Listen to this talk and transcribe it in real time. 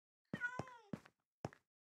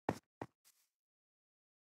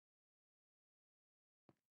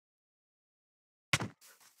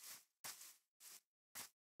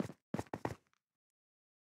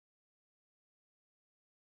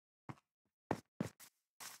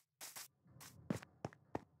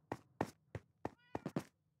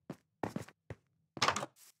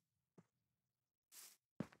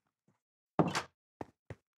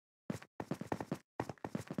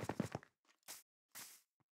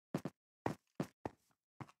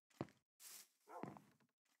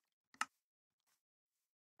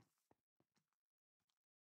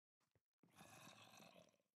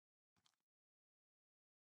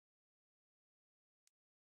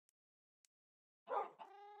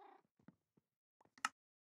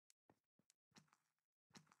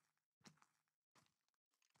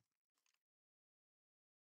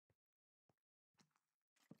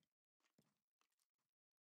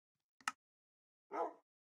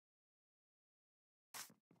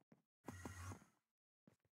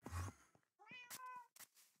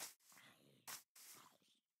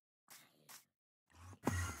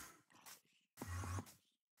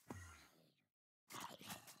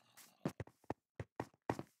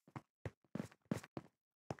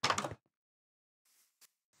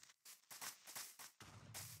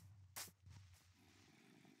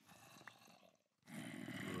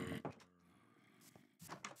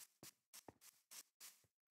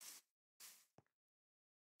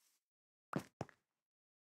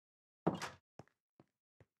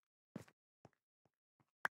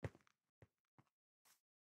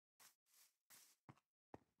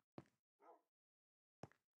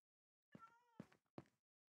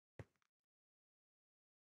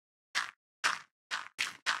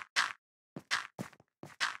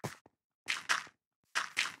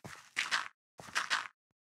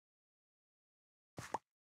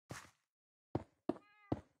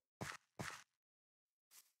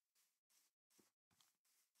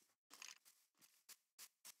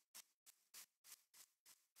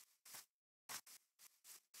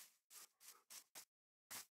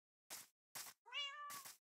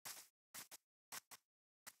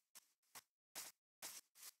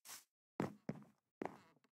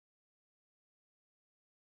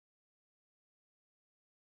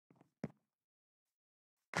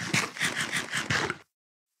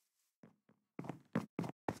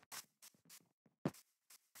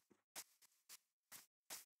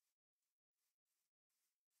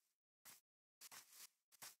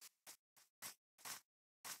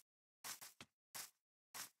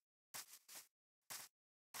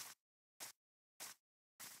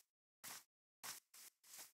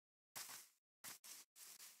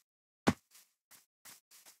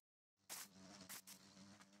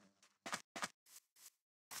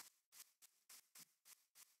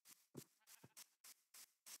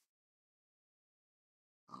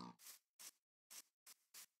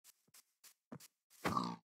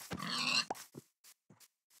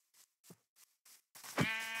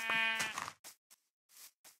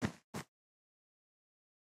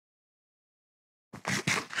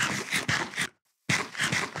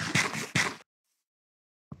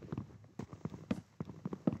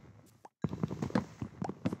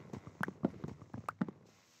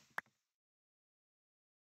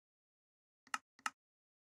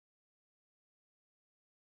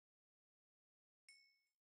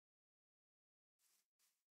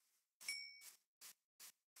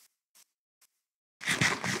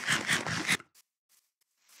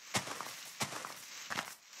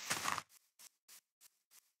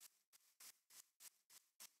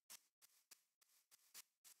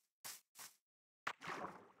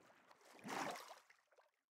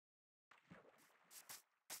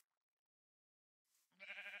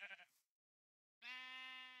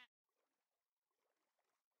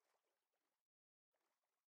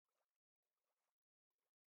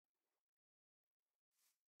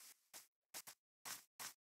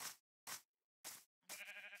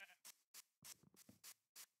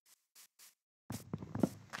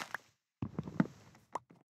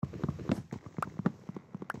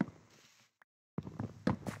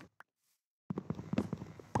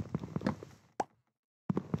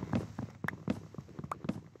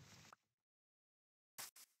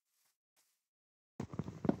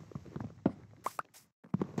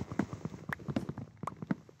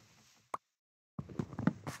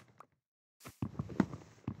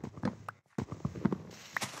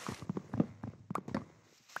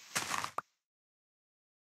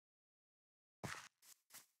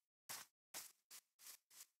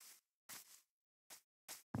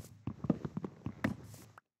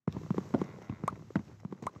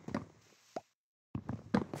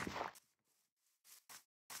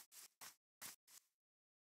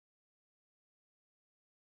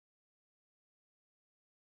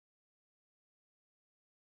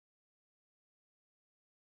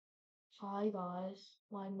Hi guys,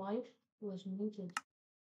 my mic was muted,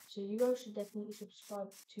 so you guys should definitely subscribe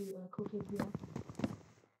to Cookie Viewer.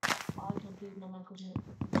 I can't believe my mic was muted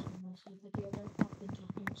in my sleep video. I've been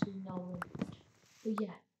talking to no one. But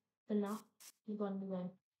yeah, the nap, you got a new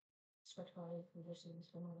game. Spotify, you just see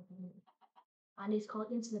this one on it. And it's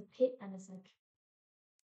called Into the Pit, and it's like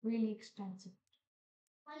really expensive.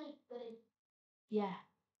 Yeah.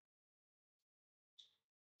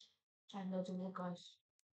 I have loads of work, guys.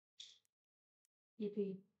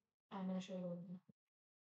 Yippee. I'm gonna show you one of them.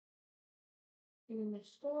 You're in the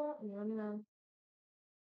store, and you're running around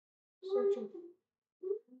searching.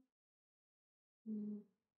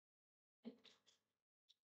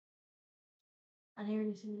 And here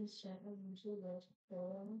you see this shit, and you see this.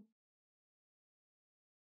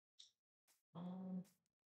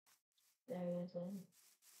 There he is.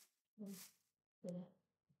 Yeah.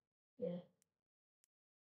 Yeah.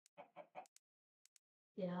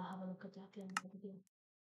 Yeah, I'll have a look at that again in the video.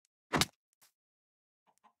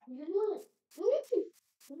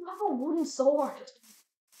 You have a wooden sword.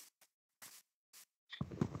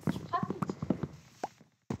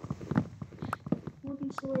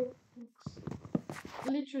 Wooden sword.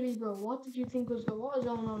 Literally, bro, what did you think was what was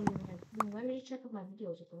going on in your head? Let me just check out my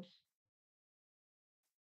videos of this.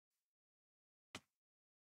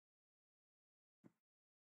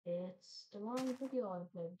 It's the wrong video I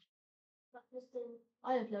uploaded. I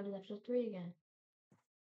uploaded episode 3 again.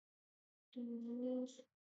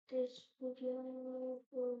 This video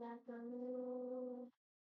forever.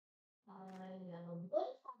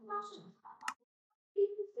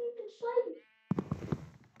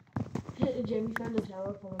 Jamie found the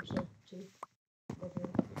tower from episode 2. What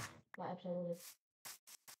episode was it?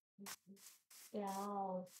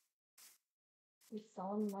 Yeah. We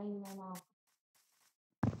saw mine off.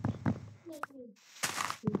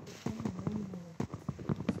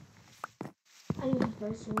 I need the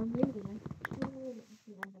first one maybe. I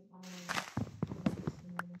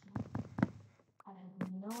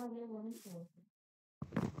have no idea what it's for.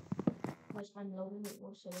 But I'm loading it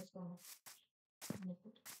more, so let's go.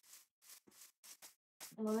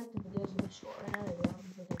 And I like the videos a bit shorter now as well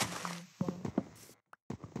because I can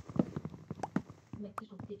make this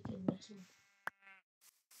one 15 minutes.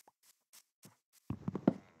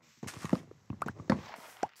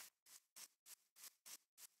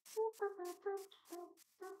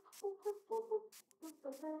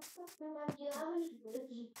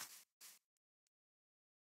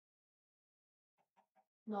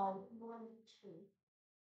 No, 1, 2.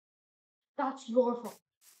 That's your fault.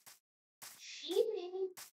 She baby.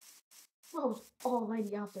 I was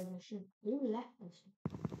already after the machine. You left this.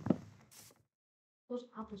 Those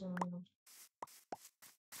apples are running.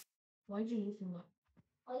 Why did you leave them there?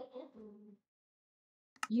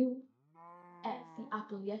 You ate the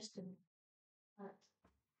apple yesterday.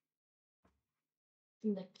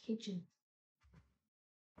 In the kitchen.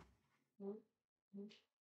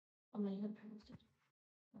 Oh my god,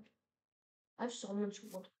 I have so much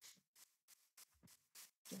wood.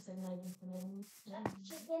 Yes, I'm not even familiar.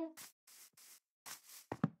 Chicken.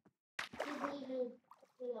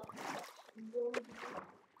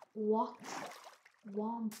 What?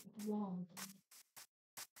 Womp.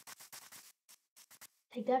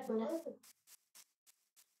 Take that, brother.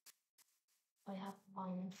 I have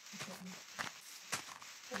iron.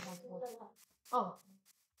 Oh.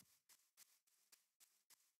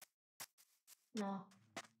 No.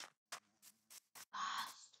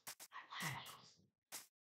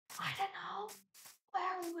 I don't know. Why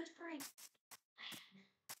are we whispering?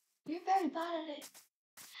 You're very bad at it.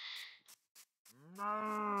 No.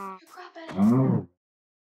 You're crap at it. No.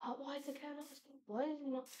 Why is the cow not listening? Why is he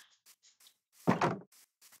not?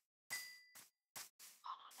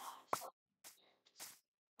 Oh no.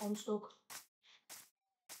 I'm stuck.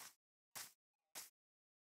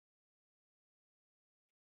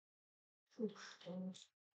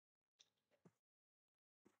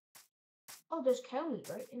 Oh, there's cow meat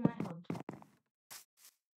right in my hand.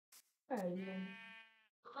 Where are you in?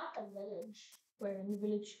 At the village. Where in the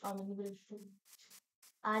village? I'm in the village too.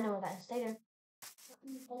 I know where that is. Stay there.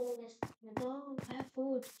 No, I have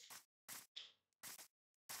food.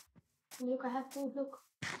 Look, I have food. Look.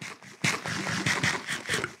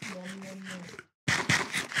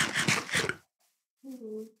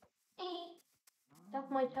 That's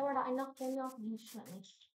my tower that I knocked Jamie off and he shot me.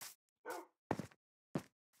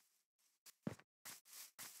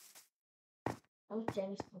 That was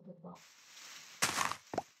Jamie's fault as well.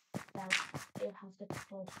 That it has the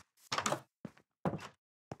control.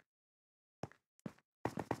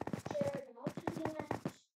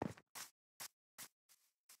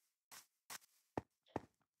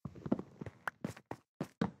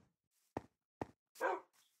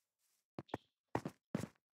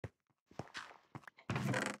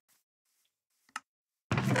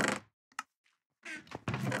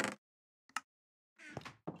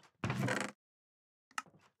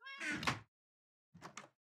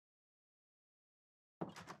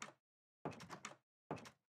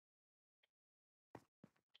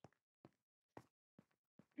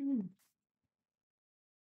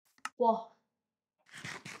 Wow.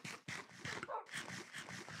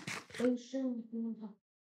 Ocean.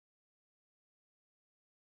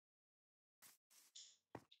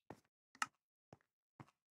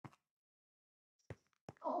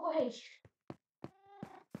 Oh wait.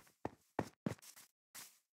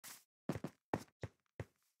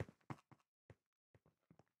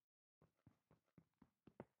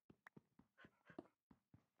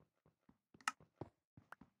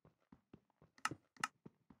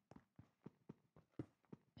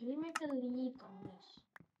 Can you make a lead on this?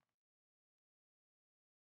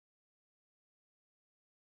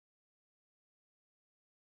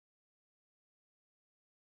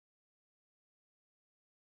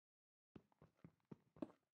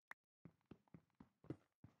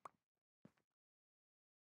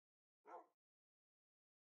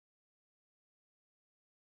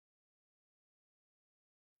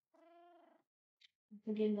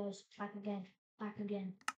 Again, guys. Back again. Back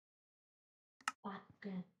again. Back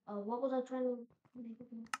again. What was I trying to make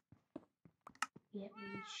again? Yeah,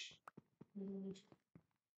 reach. Reach.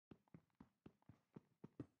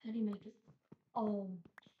 How do you make it? Oh,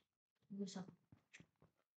 what's up?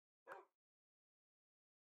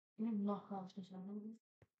 I'm not cross this one.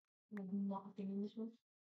 I'm not doing this one.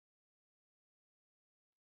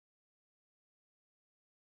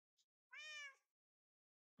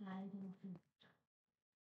 I don't think.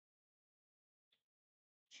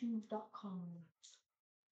 Choose.com.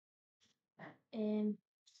 Um,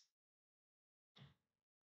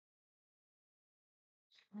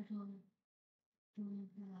 I don't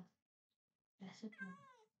have recipe.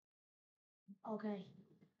 Okay.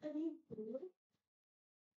 Have you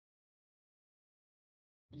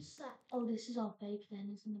what's that? Oh, this is all fake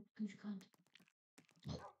then, isn't it? Because you can't.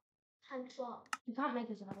 Thanks a lot. You can't make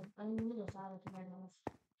a salad. I mean, we need a salad to be honest.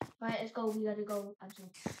 Right, let's go. We gotta go.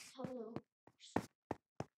 Actually, have a little.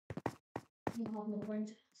 You have no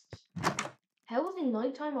friends. How is it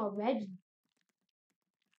nighttime already?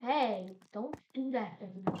 Hey, don't do that,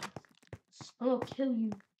 everybody. I'm gonna kill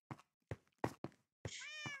you.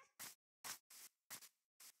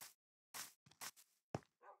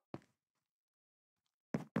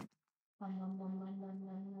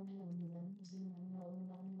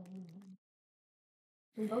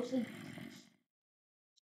 Go sleep.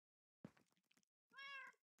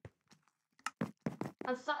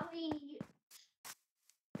 I'm sorry.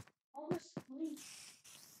 Oh, sleep.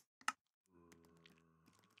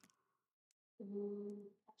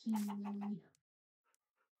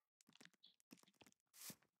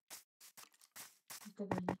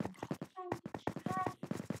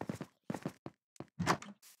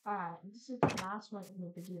 Alright, this is the last one in the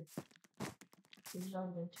video. This is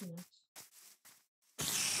only been 2 minutes.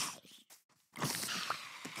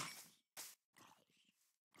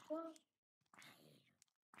 Well,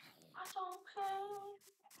 I don't care.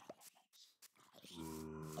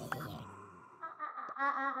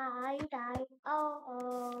 You died.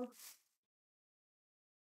 Oh.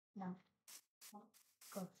 No.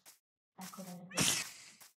 Go. I couldn't.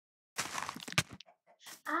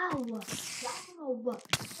 Ow! Ow!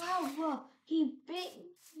 Ow! He bit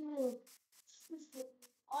me.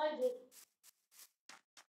 I did.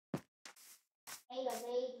 8 of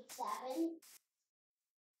 87.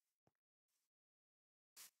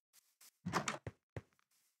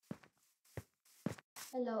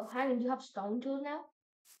 Hello, Harry, do you have stone tools now?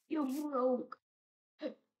 You broke.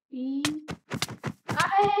 Hey.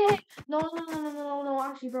 No,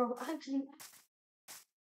 actually, bro. Actually,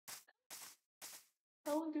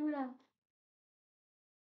 don't do that.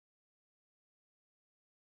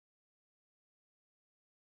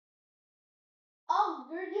 Oh,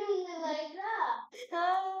 you're doing it like that.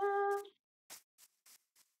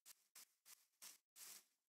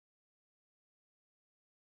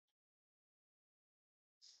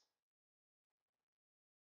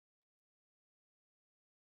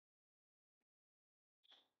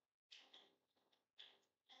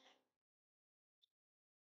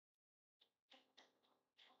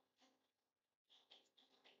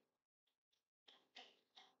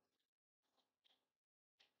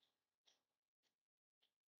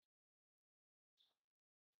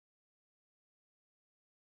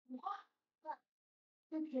 What?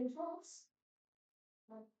 The pinballs?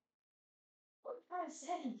 What did I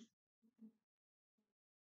say?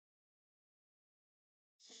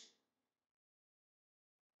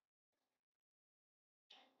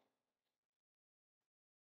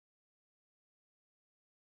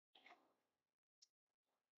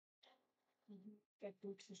 Get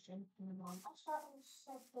nutrition in the morning. I start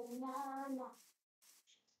with banana.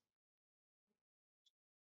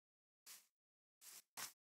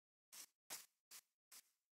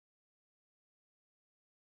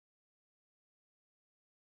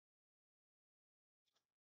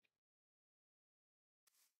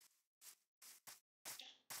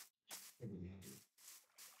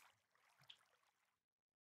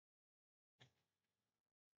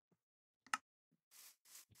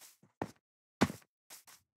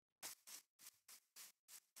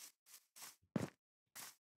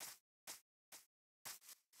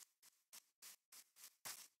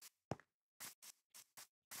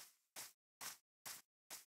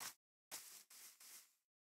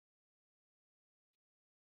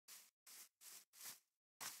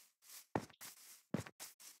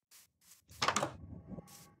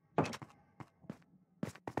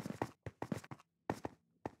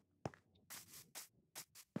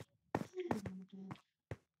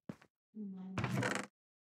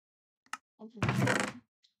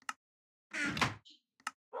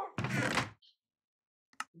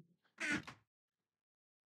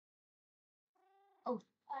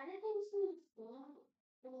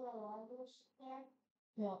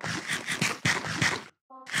 Yeah.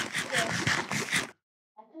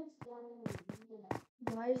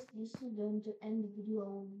 Guys, this is going to end the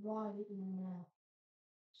video right now.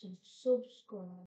 So subscribe.